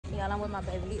y'all. I'm with my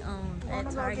baby. At Wanna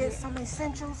go Target. get some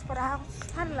essentials for the house.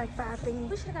 Probably like 5 things.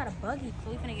 We should have got a buggy.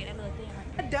 So we finna get that little thing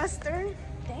right A duster.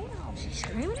 Damn, she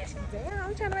screaming at you. Damn,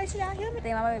 I'm trying to make sure y'all hear me.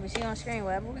 Think my baby, she on screen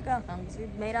wherever we go. We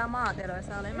made our mark that us,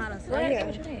 so they matters. What yeah.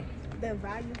 you think? The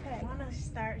value pack. I wanna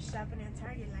start shopping at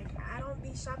Target. Like I don't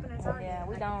be shopping at Target. Yeah,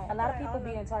 we like, don't. A lot of people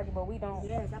be in Target, but we don't.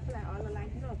 Yes, I feel like all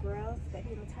the girls that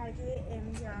be in Target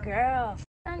and Girl.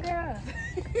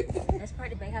 Let's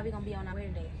party, babe. How we gonna be on our way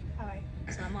today? All right.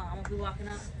 So I'm gonna be walking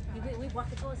up. We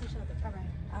walking towards each other. All right.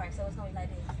 All right. So it's gonna be like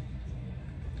this.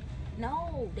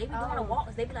 No, they be doing the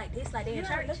walks. They be like this, like they in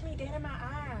church. Look me dead in my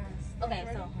eyes. Okay,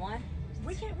 so 1.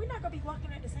 We're not gonna be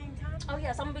walking at the same time. Oh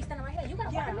yeah, so I'm gonna be standing right here. You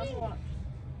gotta walk with me. Walk.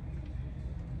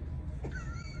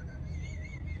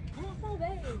 Come on,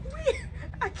 babe.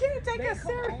 I can't take it serious.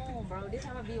 Come on, bro. This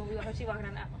time I be when she walking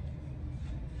down the aisle.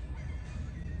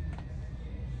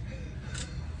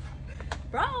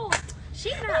 Bro, she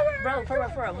not, bro,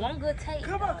 for real. One good take.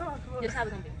 Come on. This how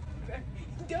we gonna be.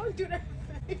 Don't do that.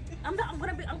 I'm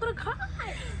gonna cry.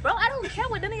 Bro, I don't care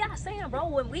what none of y'all saying, bro.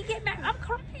 When we get back, I'm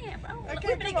crying, bro. Okay, Look,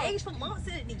 we've been engaged for months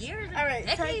and years and all right,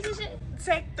 decades and shit.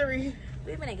 Take 3.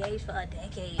 We've been engaged for a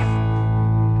decade.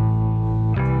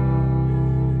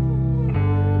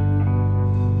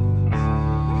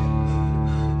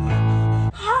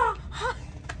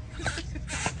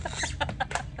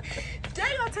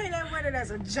 They gonna take that word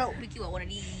as a joke. Pick you up one of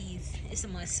these. It's a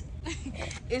must.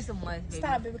 It's a must, baby.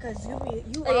 Stop it, because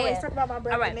you always talk about my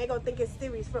brother, All right. and they gonna think it's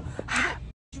serious. What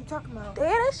you talking about? Yeah,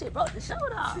 that shit broke the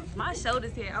shoulder off. My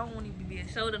shoulder's here. I don't want to be a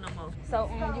shoulder no more. So,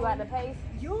 you out the pace?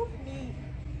 You need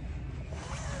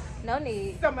No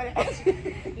need. some of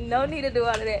that. No need to do all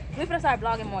of that. We finna start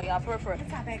vlogging more, y'all. For real.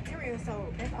 It's got bacteria,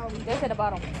 so that's all we do. That's at the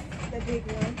bottom. The big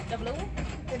one. The blue one?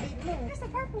 The big blue. It's the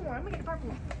purple one. I'm gonna get the purple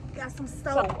one. Got some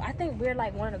So, soap. I think we're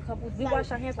like one of the couples. We wash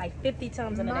our hands like 50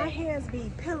 times in a My day. hands be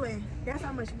peeling. That's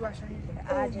how much you wash your hands.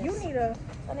 I You just- need a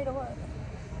I need a what?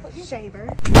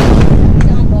 shaver.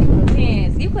 Don't go for the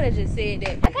pins. You could have just said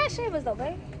that. I got shavers though,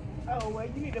 babe. Oh, well,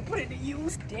 you need to put it to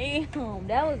use. Damn,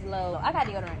 that was low. I got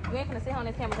deodorant. You ain't finna sit on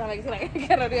this camera trying to make it seem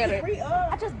like I got no deodorant. Free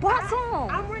up. I just bought some.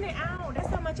 I'm running out. That's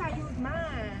how much I use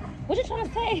mine. What you trying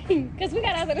to say? Because we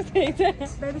got us at the same time.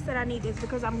 Baby said I need this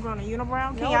because I'm growing a unibrow.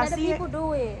 Can No, y'all let the see people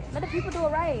do it. Let the people do it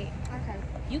right. Okay.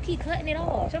 You keep cutting it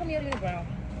off. Show me your unibrow.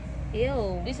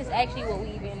 Ew. This is actually what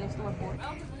we even in the store for.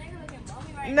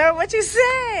 No, what you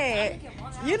said?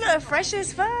 You look fresh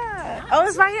as fuck. Oh,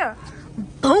 it's right here.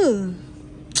 Boom.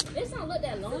 This don't look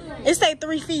that long. It say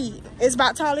 3 feet. It's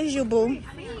about tall as you, boo.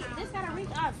 This gotta reach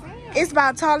our friend. It's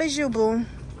about tall as you, boo.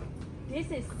 This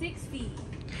is 6 feet.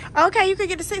 Okay, you could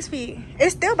get to 6 feet.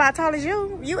 It's still about tall as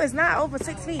you. You is not over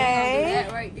 6 feet. Hey.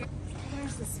 Right there.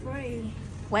 Where's the spray?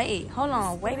 Wait, hold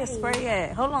on. Wait a spray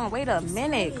at. Hold on, wait a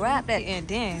minute. Grab that and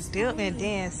then still and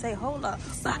then say, hold up.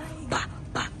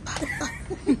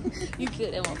 You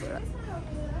killed that one, bro.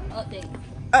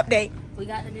 Update. We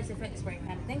got the disinfectant spray.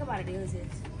 Now the thing about it is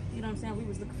you know what I'm saying? We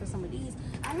was looking for some of these.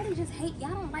 I really just hate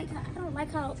y'all don't like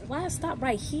how why stop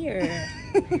right here?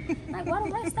 Like why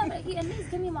don't I stop right here? At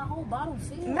least give me my whole bottle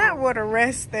filled. Not where the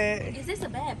rest at. Is this a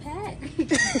bad pack?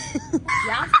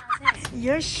 Y'all 5'10".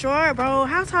 You're short, bro.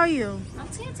 How tall are you? I'm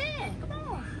 10'10". Come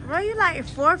on. Bro, you like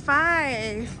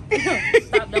 4'5".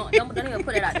 Stop, don't even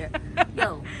put it out there.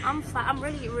 Yo, I'm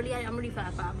really 5'5".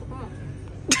 But come on.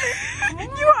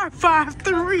 You are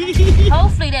 5'3".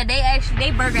 Hopefully that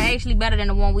they burger actually better than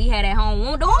the one we had at home. The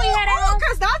one we had at home.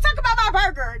 Cause don't talk about my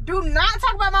burger. Do not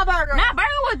talk about my burger. Nah,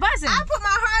 burger was busting. I put my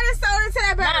heart and soul into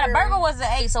that burger. Nah, the burger was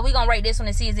an 8, so we gonna rate this one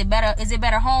and see is it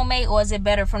better homemade or is it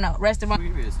better from the restaurant?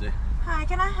 Hi,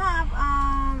 can I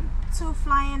have 2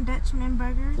 flying Dutchman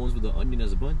burgers? Ones with the onion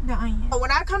as a bun? The onion.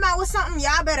 When I come out with something,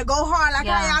 y'all better go hard like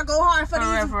how y'all go hard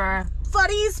for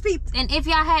these people. And if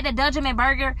y'all had the Dutchman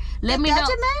burger, let me know.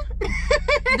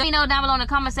 Let me know down below in the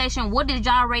comment section, what did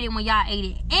y'all rate it when y'all ate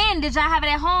it? And did y'all have it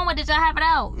at home or did y'all have it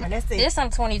out? That's it. This some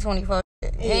 2024.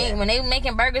 Yeah. When they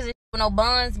making burgers with no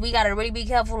buns, we gotta really be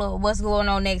careful of what's going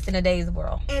on next in today's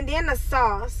world. And then the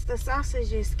sauce. The sauce is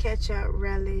just ketchup,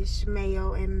 relish,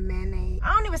 mayo, and mayonnaise.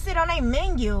 I don't even sit on their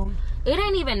menu. It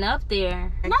ain't even up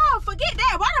there. No, forget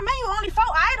that. Why the menu only 4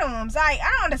 items? Like,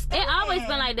 I don't understand. It always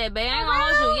been like that, babe. I ain't gonna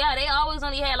hold you. Yeah, they always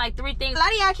only had like 3 things. A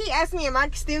lot of y'all keep asking me, am I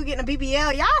still getting a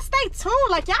BBL? Y'all stay tuned.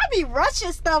 Like, y'all be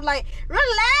rushing stuff. Like,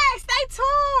 relax. Stay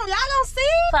tuned. Y'all gonna see.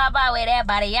 Pop out with that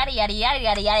body, yada, yada, yada,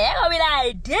 yada, yada. Y'all gonna be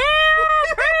like, damn,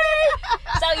 pretty.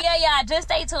 So, yeah, y'all, just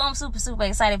stay tuned. I'm super, super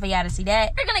excited for y'all to see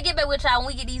that. We're gonna get back with y'all when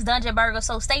we get these dungeon burgers.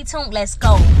 So, stay tuned. Let's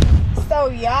go. So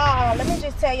y'all, let me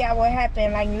just tell y'all what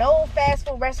happened. Like, no fast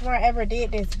food restaurant ever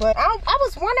did this, but I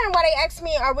was wondering why they asked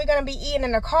me, are we gonna be eating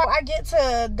in the car? I get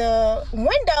to the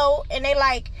window and they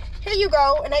like, here you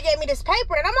go, and they gave me this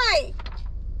paper, and I'm like,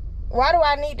 why do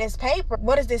I need this paper?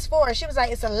 What is this for? She was like,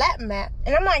 it's a lap mat.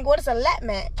 And I'm like, what is a lap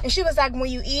mat? And she was like,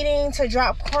 when you eating to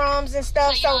drop crumbs and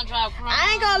stuff. So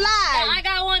I ain't gonna lie. Yeah, I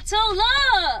got one too.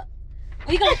 Look.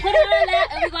 We gonna put it on lap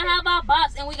and we gonna have our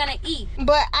box and we gonna eat.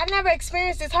 But I never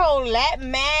experienced this whole lap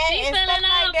mat and stuff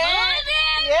like that.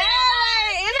 Yeah,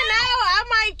 like, in and out, I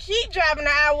might keep driving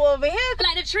an hour over here.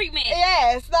 Like the treatment.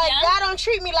 Yes, like y'all don't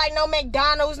treat me like no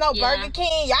McDonald's, no Burger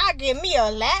King. Y'all give me a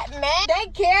lap mat.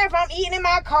 They care if I'm eating in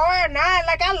my car or not.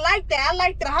 Like, I like that. I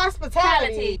like the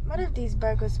hospitality. What if these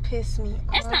burgers piss me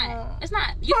off? It's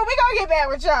not. Well, we gonna get back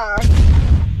with y'all.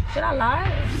 Should I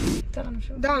lie? Tell them the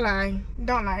truth. Don't lie.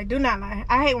 Don't lie. Do not lie.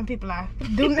 I hate when people lie.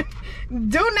 Do not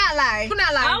lie. Do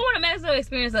not lie. I don't want to mess up the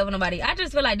experience of nobody. I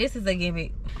just feel like this is a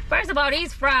gimmick. First of all,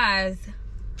 these fries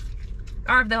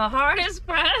are the hardest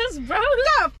fries, bro.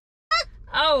 The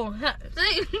Oh,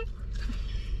 see?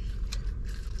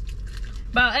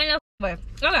 But ain't no way.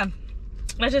 Okay,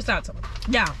 let's just talk to them.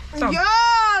 Yeah. So, yo,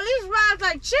 these fries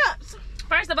like chips.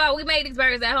 first of all, we made these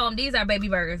burgers at home. These are baby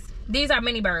burgers. These are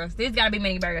mini burgers. These gotta be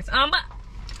mini burgers. But like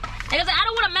I said, I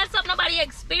don't want to mess up nobody's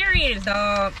experience,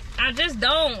 dog. I just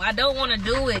don't. I don't want to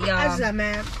do it, y'all. I just got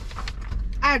mad.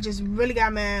 I just really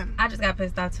got mad. I just got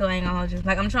pissed off too. I ain't gonna hold you.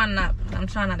 Like, I'm trying not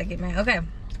to get mad. Okay.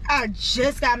 I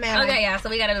just got mad. Okay, y'all. So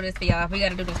we gotta do this for y'all. We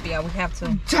gotta do this for y'all. We have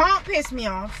to. Don't piss me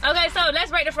off. Okay, so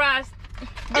let's rate the fries.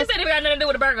 This said it got nothing to do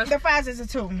with the burgers. The fries is a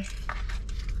 2.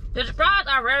 The fries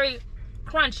are very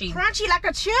crunchy. Crunchy like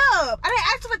a chip. I didn't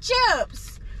ask for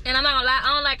chips. And I'm not gonna lie,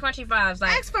 I don't like crunchy fries.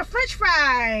 Like, Ask for French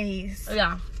fries.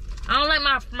 yeah. I don't like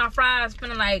my fries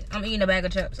feeling like I'm eating a bag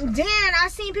of chips. Then I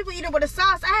seen people eat it with a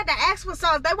sauce. I had to ask for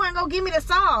sauce. They wouldn't go give me the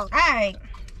sauce. Alright.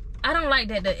 I don't like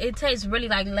that. It tastes really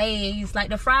like Lay's. Like,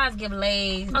 the fries give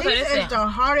Lay's. Okay, This is the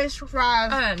hardest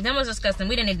fries. Them was disgusting.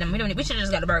 We didn't need them. We should have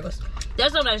just got the burgers.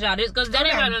 That's what y'all. Because that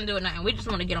ain't got nothing to do with nothing. We just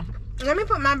want to get them. Let me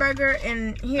put my burger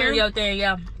in here. In your thing,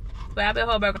 yeah. But I bet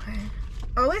whole burger.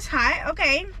 Oh, it's hot.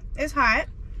 Okay, it's hot.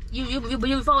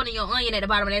 You folding your onion at the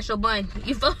bottom, and that's your bun.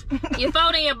 You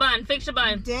folding your bun. Fix your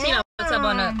bun. Damn. You know, what's up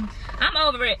on up. I'm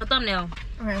over it. A thumbnail.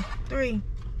 Okay, 3.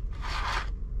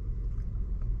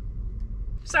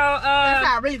 So, that's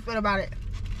how I really feel about it.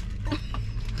 Not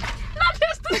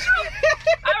just the truth.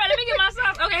 All right, let me get my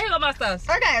sauce. Okay, here go my sauce.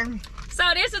 Okay. So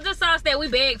this is the sauce that we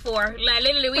begged for. Like,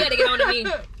 literally, we had to get on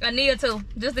a knee or two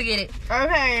just to get it.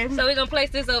 Okay. So we're gonna place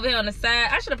this over here on the side.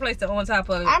 I should have placed it on top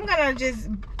of it. I'm gonna just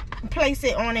place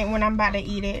it on it when I'm about to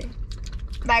eat it.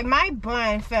 Like, my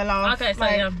bun fell off. Okay, so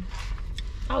like, yeah.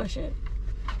 Oh shit.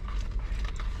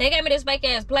 They gave me this fake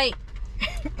ass plate.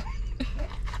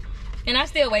 And I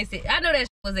still wasted. I know that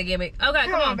was a gimmick. Okay,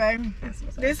 come on, baby.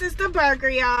 This is the burger,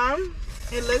 y'all.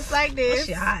 It looks like this. Oh,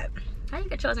 shit hot. How you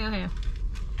get yours in your hand?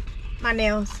 My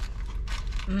nails.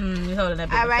 You holding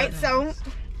that. All right, so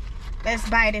let's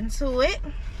bite into it.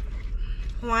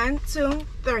 1, 2,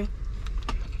 3.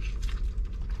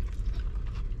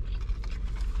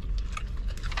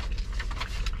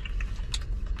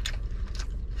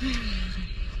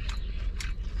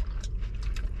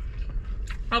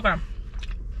 Okay.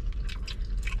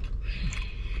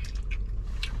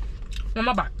 One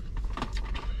more bite.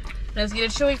 Let's get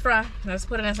a chewy fry. Let's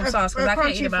put it in some sauce because I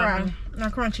can't eat about it.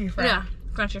 Not crunchy fry. Yeah,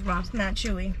 crunchy fry. Not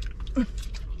chewy.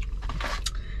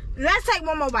 Let's take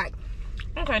one more bite.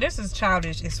 Okay, this is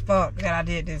childish as fuck that I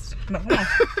did this. But come on.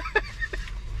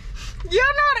 You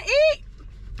don't know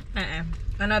how to eat?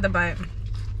 Another bite.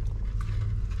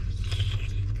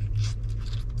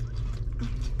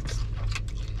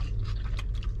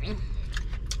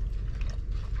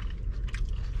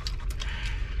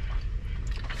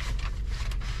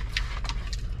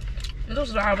 This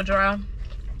is all dry.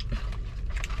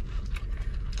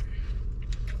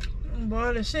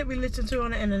 Boy, the shit we listen to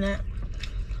on the internet.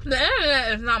 The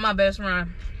internet is not my best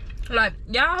friend. Like,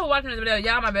 y'all who watching this video,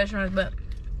 y'all my best friends, but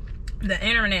the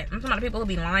internet, I'm talking about the people who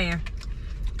be lying.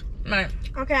 Like,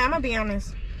 okay, I'm gonna be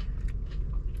honest.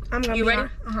 I'm gonna. You ready?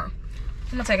 Uh-huh. I'm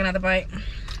gonna take another bite.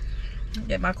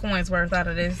 Get my coins worth out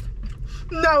of this.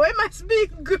 No, it must be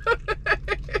good.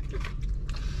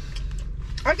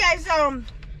 Okay, so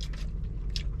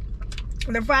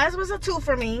the fries was a 2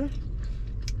 for me.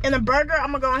 And the burger,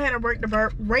 I'm gonna go ahead and rate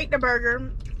the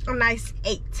burger a nice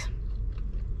 8.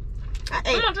 A 8.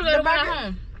 How much was the burger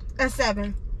home? A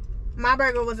 7. My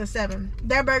burger was a 7.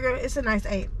 That burger, it's a nice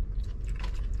 8.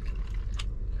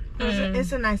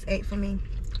 It's a nice 8 for me.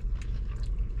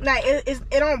 Like, it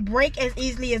don't break as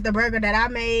easily as the burger that I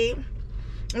made.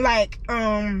 Like,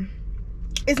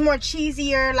 it's more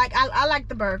cheesier. Like, I like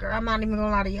the burger. I'm not even gonna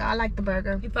lie to y'all. I like the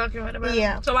burger. You fucking with the burger?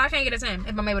 Yeah. So why I can't get a 10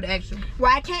 if I'm able to ask you?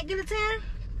 Why I can't get a 10?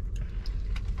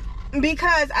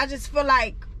 Because I just feel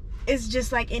like it's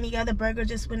just like any other burger,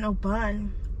 just with no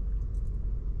bun.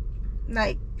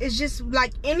 Like, it's just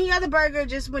like any other burger,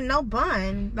 just with no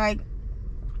bun. Like,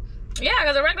 yeah,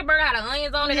 because a regular burger had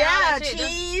onions on it. Yeah, and all that shit.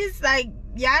 cheese. Like,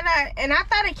 y'all not. And I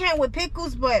thought it came with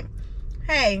pickles, but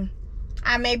hey,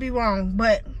 I may be wrong.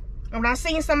 But when I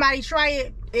seen somebody try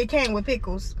it, it came with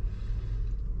pickles.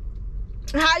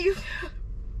 How you?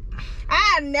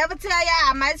 I never tell y'all.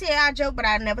 I might tell y'all a joke, but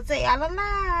I never tell y'all a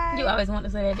lie. You always want to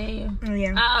say that, didn't you?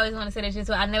 Yeah. I always want to say that shit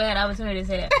too. I never had the opportunity to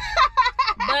say that.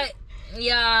 But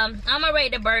yeah, I'm gonna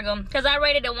rate the burger because I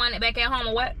rated the one back at home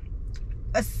a what?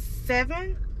 A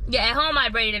 7. Yeah, at home I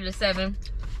rated it a 7.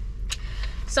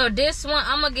 So this one,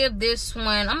 I'm gonna give this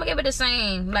one. I'm gonna give it the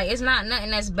same. Like, it's not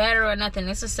nothing that's better or nothing.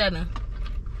 It's a 7.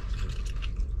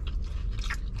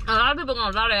 A lot of people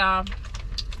gonna lie to y'all.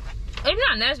 It's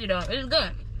not nasty though. It's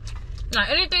good. Like,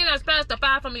 anything that's past the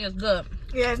 5 for me is good.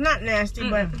 Yeah, it's not nasty,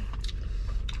 but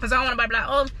because I don't want to be like,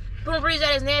 oh, don't freeze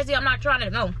that is nasty. I'm not trying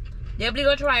it. No, definitely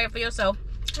go try it for yourself.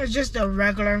 it's just a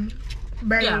regular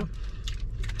burger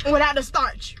without the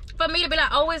starch. For me to be like,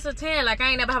 oh, it's a 10. Like, I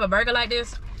ain't never have a burger like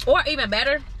this, or even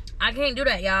better. I can't do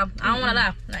that, y'all. I don't want to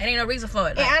lie. Like, it ain't no reason for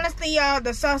it. Like, and honestly, y'all,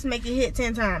 the sauce make it hit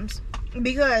 10 times.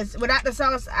 Because without the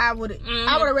sauce, I would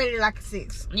have rated it like a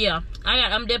 6. yeah,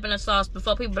 I'm dipping the sauce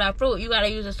before people be like, fruit, you gotta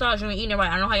use the sauce. You ain't eating it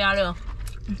right. I know how y'all do.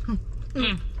 I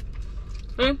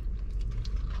ain't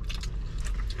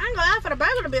gonna lie, for the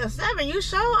burger to be a 7. You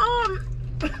so I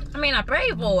mean, I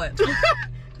paid for it.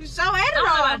 you so ate I it don't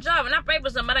know all. about y'all, and I paid for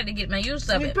somebody to get my use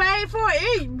of You it. paid for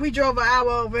it. We drove an hour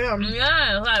over here.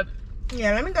 Yeah, it's like,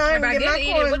 Yeah, let me go ahead if I and get get to my eat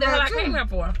it, coins what the hell I back, came too. here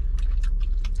for?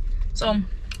 So,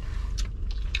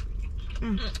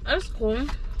 that's cool.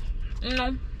 You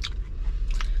know,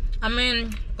 I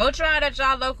mean, go try that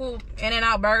y'all local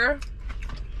In-N-Out burger.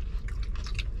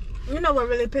 You know what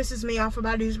really pisses me off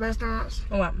about these restaurants?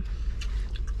 What?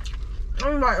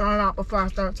 I'm writing it out before I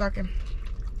start talking.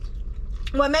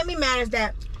 What made me mad is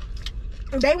that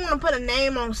they want to put a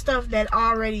name on stuff that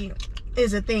already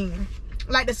is a thing.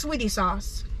 Like the sweetie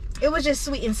sauce. It was just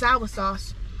sweet and sour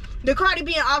sauce. The Cardi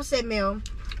B and Offset meal.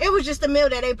 It was just a meal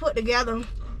that they put together.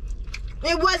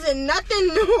 It wasn't nothing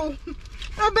new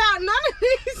about none of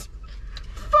these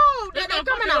food that they're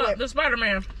coming out with. The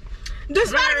Spider-Man. The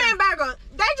Spider-Man burger.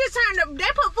 They just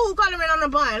they put food coloring on the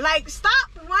bun. Like,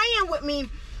 stop playing with me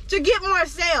to get more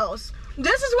sales.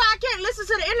 This is why I can't listen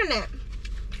to the internet.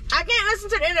 I can't listen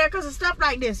to the internet because of stuff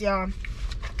like this, y'all.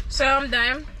 So I'm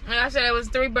done. Like I said, it was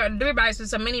 3 bites with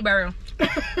some mini burger.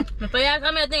 But y'all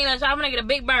come here thinking that y'all want to get a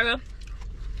big burger,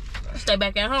 stay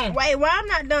back at home. Wait, why I'm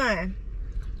not done?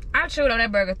 I chewed on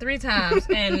that burger 3 times,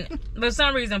 and for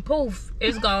some reason, poof,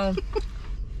 it's gone.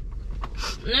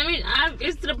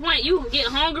 It's to the point you get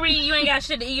hungry, you ain't got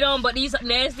shit to eat on but these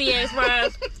nasty ass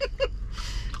fries.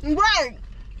 Right.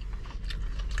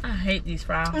 I hate these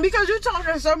fries. Because you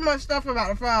talking so much stuff about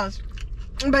the fries.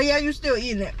 But yeah, you still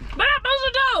eating it. What am I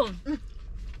supposed to do?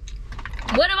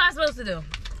 What am I supposed to do?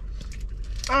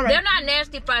 All right. They're not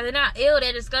nasty fries. They're not ill.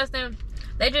 They're disgusting.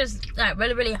 They just like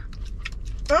really, really I'm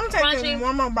taking crunchy.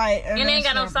 one more bite. And they ain't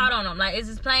got no salt on them. Like, it's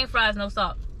just plain fries, no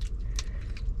salt.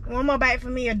 One more bite for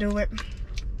me will do it. Cause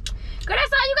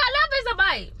that's all you got left is a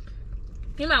bite.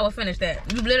 You might well finish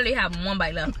that. You literally have 1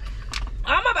 bite left.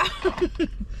 I'm about.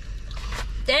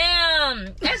 Damn.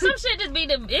 And some shit just be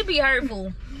it be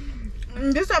hurtful.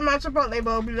 This is how my Chipotle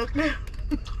bowl be looking.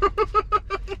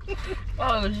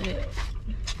 Oh shit.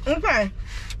 Okay.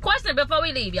 Question before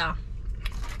we leave, y'all.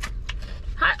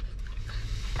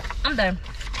 I'm done.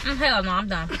 Hell no, I'm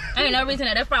done. Ain't no reason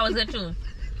that fry was good too.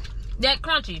 That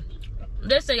crunchy.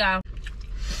 Listen, y'all.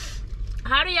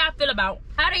 How do y'all feel about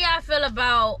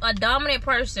a dominant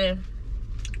person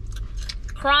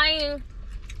crying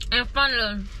in front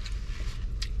of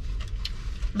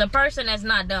the person that's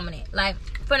not dominant? Like,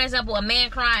 for example, a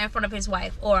man crying in front of his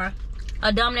wife, or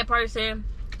a dominant person,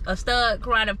 a stud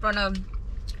crying in front of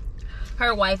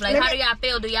her wife. Like, how do y'all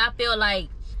feel? Do y'all feel like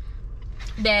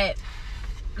that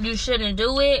you shouldn't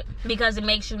do it because it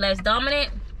makes you less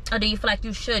dominant, or do you feel like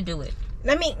you should do it?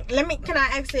 Can I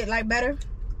ask it like better?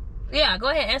 Yeah, go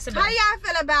ahead, answer that. How y'all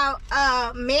feel about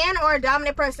a man or a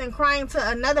dominant person crying to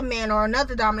another man or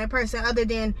another dominant person other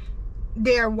than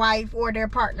their wife or their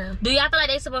partner? Do y'all feel like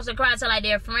they supposed to cry to like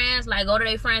their friends? Like, go to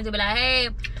their friends and be like, hey,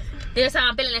 this is how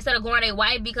I'm feeling, instead of going to their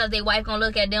wife, because their wife gonna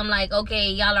look at them like,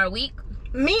 okay, y'all are weak?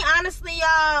 Me, honestly,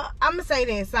 y'all, I'm gonna say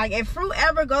this. Like, if Fruit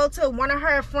ever go to one of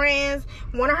her friends,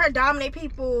 one of her dominant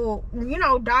people, you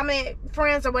know, dominant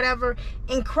friends or whatever,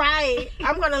 and cry,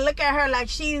 I'm gonna look at her like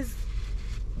she's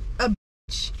a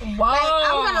bitch. Wow. Like,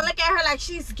 I'm gonna look at her like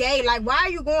she's gay. Like, why are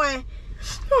you going,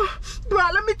 bro,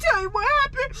 let me tell you what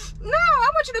happened. No, I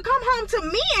want you to come home to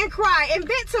me and cry and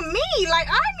vent to me. Like,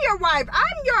 I'm your wife.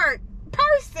 I'm your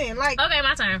person. Like, okay,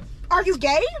 my turn. Are you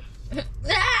gay?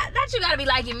 That you gotta be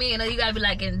liking me, and you gotta be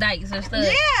liking dykes and stuff.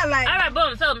 Yeah, like. All right,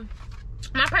 boom. So,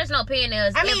 my personal opinion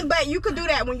is. I mean, but you could do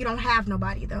that when you don't have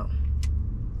nobody, though.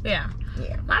 Yeah.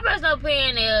 Yeah. My personal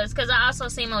opinion is, because I also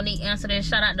see Monique answer this.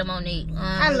 Shout out to Monique.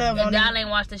 I love Monique. If y'all ain't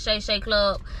watched the Shay Shay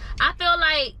Club, I feel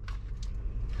like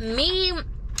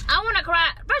I want to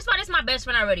cry. First of all, this is my best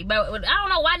friend already, but I don't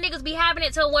know why niggas be having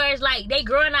it to where it's like they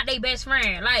growing out their best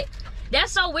friend. Like,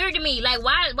 that's so weird to me. Like,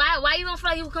 why you don't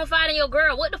feel like you confide in your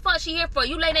girl? What the fuck she here for?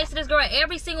 You lay next to this girl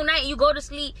every single night and you go to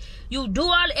sleep. You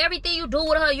do everything you do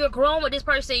with her. You're grown with this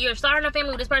person. You're starting a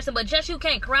family with this person, but just you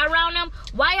can't cry around them.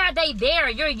 Why are they there?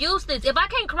 You're useless. If I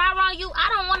can't cry around you, I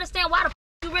don't understand why the fuck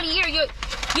you really here.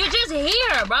 You're just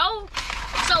here, bro.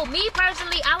 So me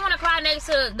personally, I want to cry next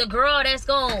to the girl that's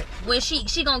when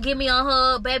she gonna give me a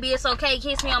hug, baby, it's okay,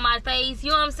 kiss me on my face.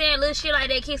 You know what I'm saying? Little shit like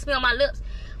that, kiss me on my lips.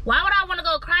 Why would I want to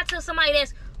go cry to somebody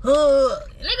that's,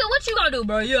 nigga, what you gonna do,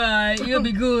 bro? You alright, you'll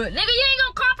be good. Nigga, you ain't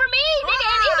gonna comfort me, nigga.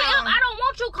 And even if I don't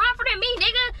want you comforting me,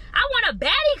 nigga, I want a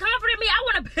baddie comforting me. I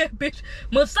want a bad bitch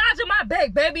massaging my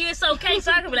back, baby, it's okay.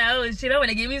 So I can be like, oh shit, I want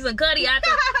to give me some cutty after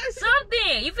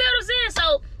something. You feel what I'm saying?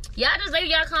 So, y'all just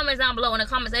leave y'all comments down below in the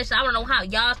comment section. I want to know how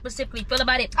y'all specifically feel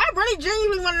about it. I really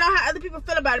genuinely want to know how other people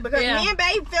feel about it, because me and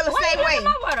Babe feel the same way.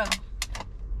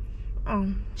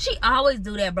 She always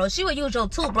do that, bro. She would use your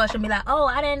toothbrush and be like, oh,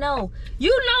 I didn't know. You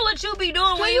know what you be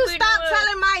doing when you be stop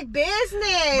telling my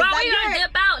business? Bro, we gonna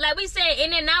dip out. Like we said,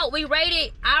 in and out,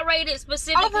 I rated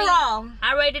specifically. Overall.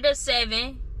 I rated a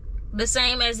 7. The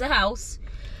same as the house.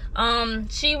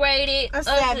 She rated a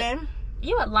 7.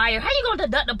 You a liar. How you gonna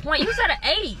deduct the point? You said an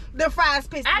 8. The fries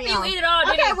pissed me off. After you eat it all,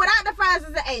 okay, without the fries,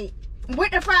 it's an 8.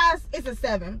 With the fries, it's a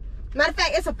 7. Matter of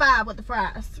fact, it's a 5 with the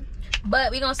fries.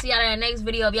 But we gonna see y'all in the next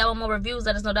video. If y'all want more reviews,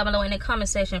 let us know down below in the comment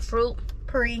section. Fruit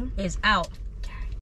PREE is out.